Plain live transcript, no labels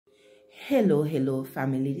Hello,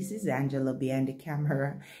 family. This is Angela behind the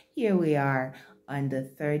camera. Here we are on the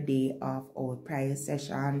third day of our prayer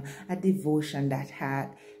session, a devotion that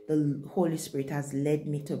the Holy Spirit has led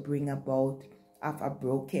me to bring about of a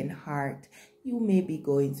broken heart. You may be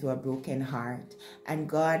going through a broken heart, and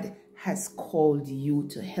God has called you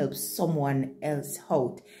to help someone else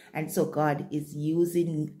out. And so God is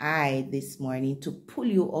using I this morning to pull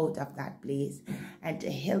you out of that place and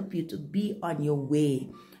to help you to be on your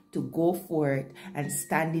way, to go for it and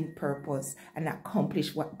stand in purpose and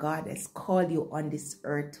accomplish what God has called you on this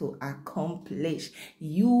earth to accomplish.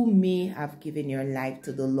 You may have given your life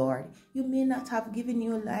to the Lord. You may not have given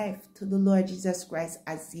your life to the Lord Jesus Christ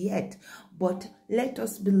as yet, but let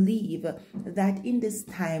us believe that in this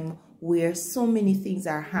time where so many things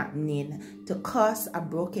are happening to cause a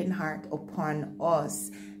broken heart upon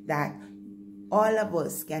us, that all of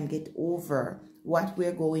us can get over what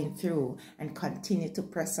we're going through and continue to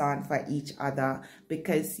press on for each other,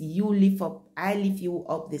 because you lift up, I lift you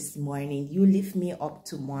up this morning, you lift me up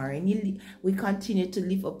tomorrow, and we continue to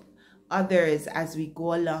lift up others as we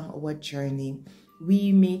go along our journey.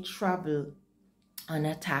 We may travel on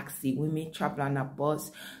a taxi, we may travel on a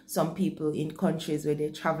bus. Some people in countries where they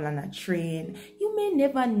travel on a train. You may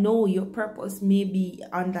never know, your purpose may be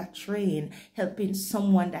on that train helping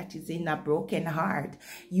someone that is in a broken heart.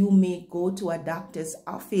 You may go to a doctor's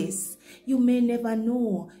office. You may never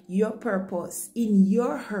know your purpose in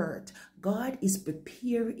your hurt. God is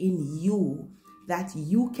preparing you that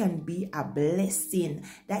you can be a blessing,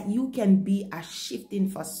 that you can be a shifting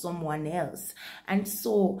for someone else. And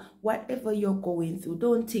so whatever you're going through,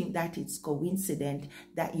 don't think that it's coincident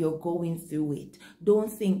that you're going through it.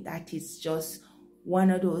 Don't think that it's just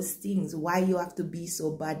one of those things why you have to be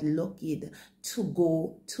so bad lucky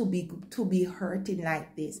to be hurting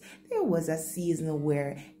like this. There was a season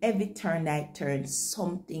where every turn I turn,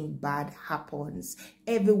 something bad happens.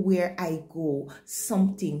 Everywhere I go,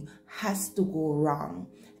 something has to go wrong.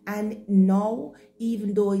 And now,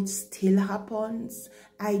 even though it still happens,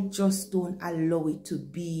 I just don't allow it to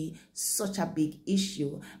be such a big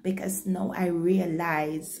issue, because now I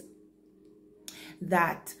realize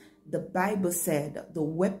that the Bible said the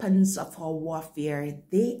weapons of our warfare,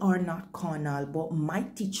 they are not carnal, but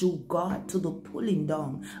mighty through God to the pulling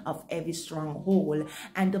down of every stronghold.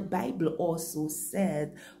 And the Bible also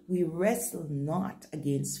said we wrestle not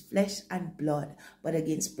against flesh and blood, but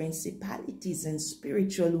against principalities and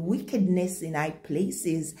spiritual wickedness in high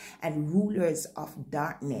places and rulers of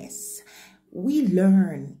darkness. We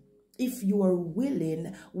learn. If you are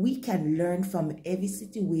willing, we can learn from every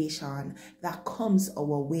situation that comes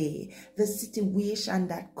our way. The situation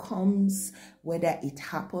that comes, whether it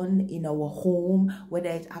happened in our home, whether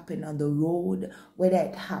it happened on the road, whether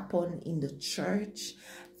it happened in the church.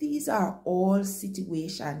 These are all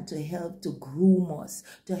situations to help to groom us,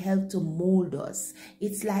 to help to mold us.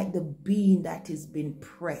 It's like the bean that has been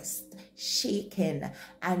pressed, shaken,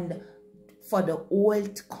 and for the oil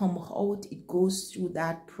to come out, it goes through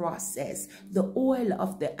that process. The oil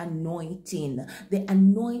of the anointing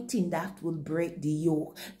that will break the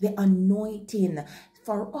yoke, the anointing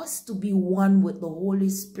for us to be one with the Holy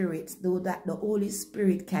Spirit, so that the Holy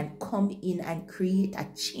Spirit can come in and create a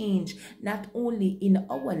change, not only in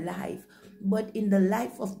our life, but in the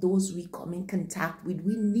life of those we come in contact with.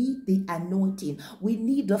 We need the anointing. We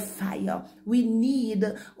need the fire. We need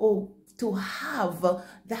to have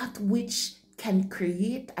that which can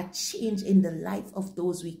create a change in the life of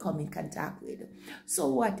those we come in contact with. So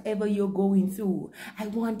whatever you're going through, I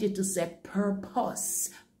want you to say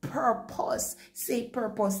purpose. Purpose. Say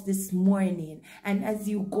purpose this morning. And as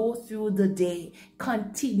you go through the day,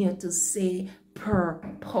 continue to say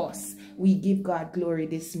purpose. We give God glory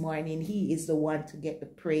this morning. He is the one to get the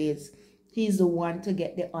praise. He's the one to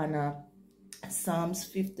get the honor. Psalms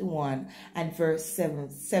 51 and verse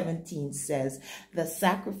 17 says, the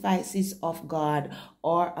sacrifices of God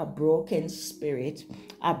are a broken spirit,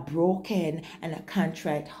 a broken and a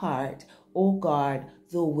contrite heart. O God,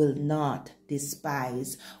 thou wilt not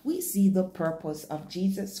despise. We see the purpose of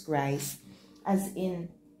Jesus Christ as in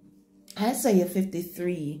Isaiah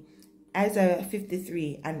 53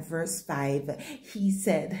 and verse 5. He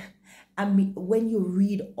said, when you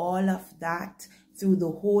read all of that through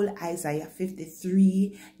the whole Isaiah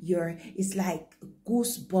 53, it's like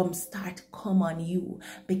goosebumps start to come on you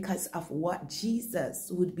because of what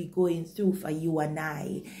Jesus would be going through for you and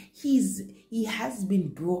I. He has been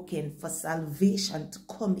broken for salvation to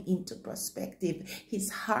come into perspective.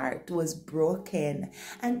 His heart was broken.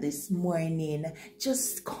 And this morning,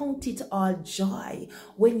 just count it all joy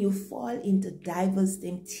when you fall into diverse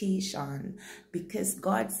temptation. because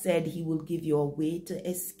God said he will give you a way to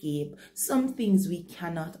escape. Some things we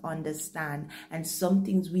cannot understand, and some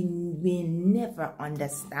things we may never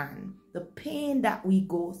understand. The pain that we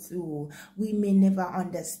go through, we may never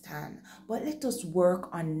understand. But let us work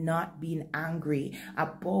on not being angry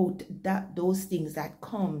about those things that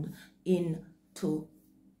come in to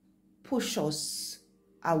push us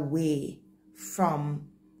away from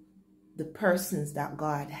the persons that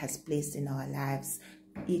God has placed in our lives.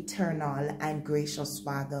 Eternal and gracious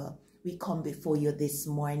Father, we come before you this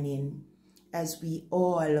morning as we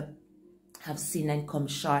all have sinned and come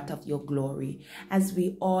short of your glory, as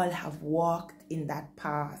we all have walked in that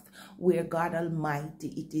path where, God Almighty,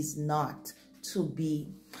 it is not to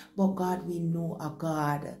be. But God, we know a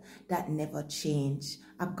God that never changes,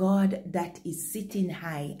 a God that is sitting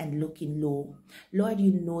high and looking low. Lord,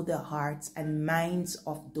 you know the hearts and minds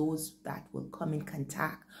of those that will come in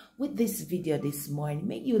contact with this video this morning.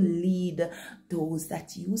 May you lead those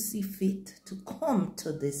that you see fit to come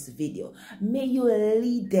to this video. May you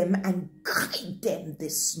lead them and guide them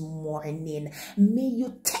this morning. May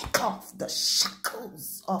you take off the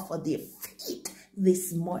shackles off of their feet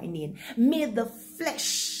this morning. May the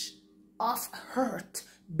flesh of hurt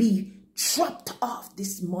be dropped off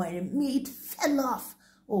this morning. May it fell off,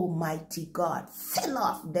 Almighty God. Fell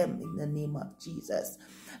off them in the name of Jesus.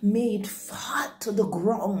 May it fall to the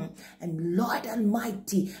ground, and Lord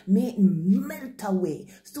Almighty, may it melt away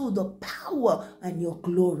through the power and your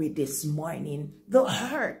glory this morning. The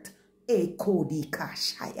hurt, Ekodi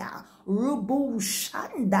Kashaya, Rubu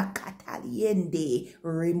Shanda Kataliende,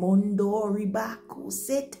 Rimondo Ribaku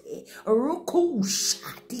Sete, Ruku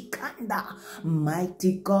Shati Kanda.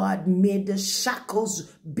 Mighty God, may the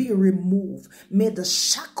shackles be removed. May the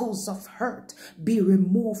shackles of hurt be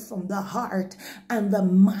removed from the heart and the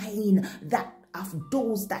mind of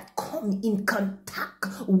those that come in contact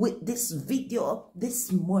with this video this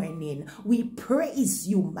morning. We praise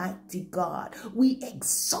you, mighty God. We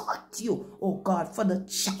exalt you, oh God, for the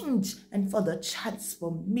change and for the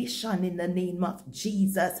transformation in the name of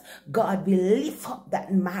Jesus. God, we lift up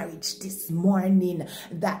that marriage this morning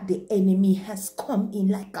that the enemy has come in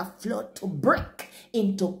like a flood to break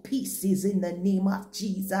into pieces in the name of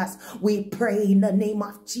Jesus. We pray in the name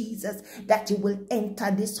of Jesus that you will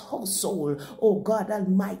enter this household, oh God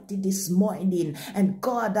Almighty, this morning. And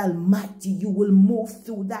God Almighty, you will move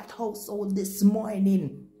through that household this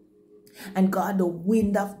morning. And God, the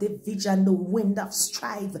wind of division, the wind of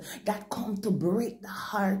strife that come to break the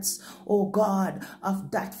hearts, oh God,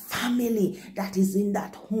 of that family that is in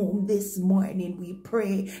that home this morning, we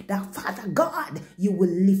pray that, Father God, you will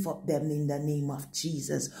lift up them in the name of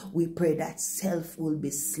Jesus. We pray that self will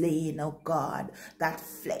be slain, oh God, that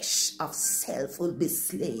flesh of self will be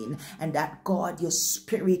slain, and that, God, your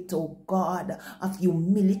spirit, oh God, of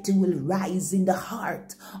humility will rise in the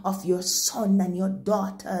heart of your son and your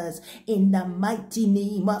daughters, in the mighty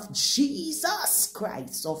name of Jesus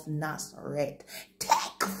Christ of Nazareth.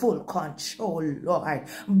 Take full control, Lord.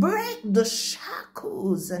 Break the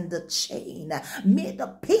shackles and the chain. May the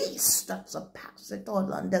peace that surpasses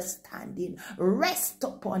all understanding rest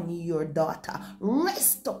upon your daughter.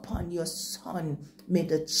 Rest upon your son. May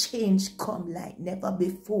the change come like never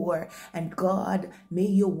before. And God, may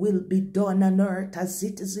your will be done on earth as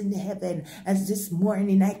it is in heaven. As this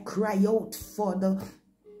morning I cry out for the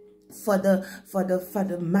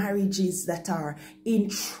marriages that are in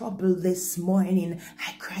trouble this morning.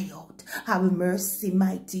 I cry out, have mercy,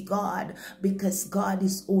 mighty God, because God,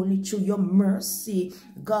 is only through your mercy,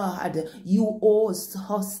 God, you owe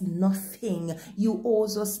us nothing. You owe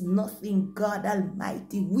us nothing, God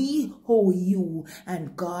Almighty. We owe you,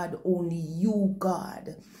 and God, only you,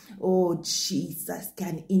 God, oh Jesus,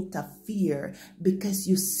 can interfere, because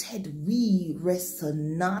you said we wrestle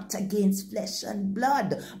not against flesh and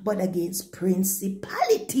blood, but against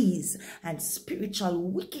principalities and spiritual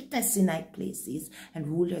wickedness in high places and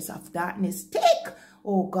rulers of darkness. Take,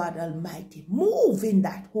 oh God Almighty, move in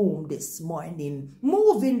that home this morning.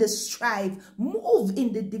 Move in the strife. Move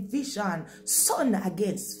in the division. Son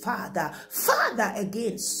against father. Father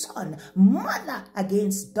against son. Mother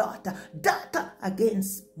against daughter. Daughter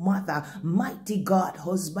against mother. Mighty God,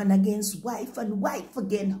 husband against wife, and wife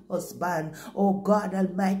against husband. Oh God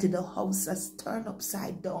Almighty, the house has turned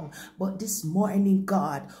upside down. But this morning,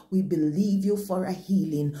 God, we believe you for a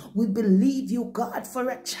healing. We believe you, God, for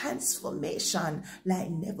a transformation like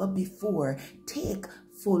never before. Take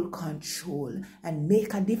full control and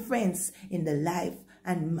make a difference in the life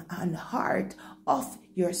and heart of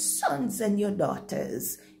your sons and your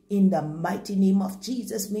daughters. In the mighty name of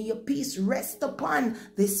Jesus, may your peace rest upon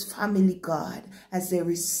this family, God, as they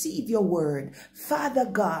receive your word. Father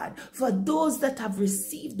God, for those that have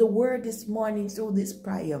received the word this morning through this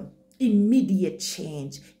prayer, immediate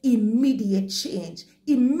change, immediate change,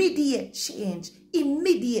 immediate change,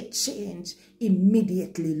 immediate change,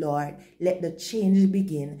 immediately, Lord. Let the change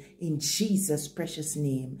begin in Jesus' precious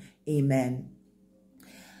name. Amen.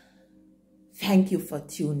 Thank you for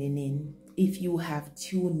tuning in. If you have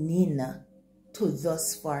tuned in to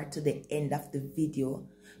thus far to the end of the video,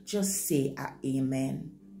 just say a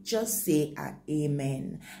amen. Just say a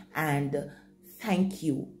amen. And thank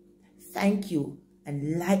you. Thank you.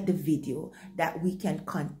 And like the video, that we can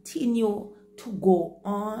continue to go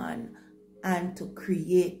on and to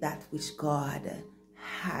create that which God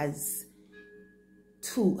has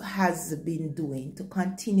been doing, to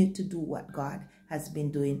continue to do what God has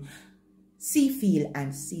been doing. See, feel,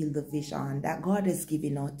 and seal the vision that God has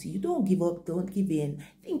given out to you. Don't give up. Don't give in.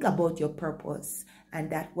 Think about your purpose,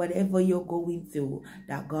 and that whatever you're going through,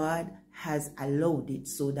 that God has allowed it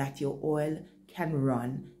so that your oil can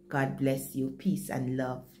run. God bless you. Peace and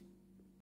love.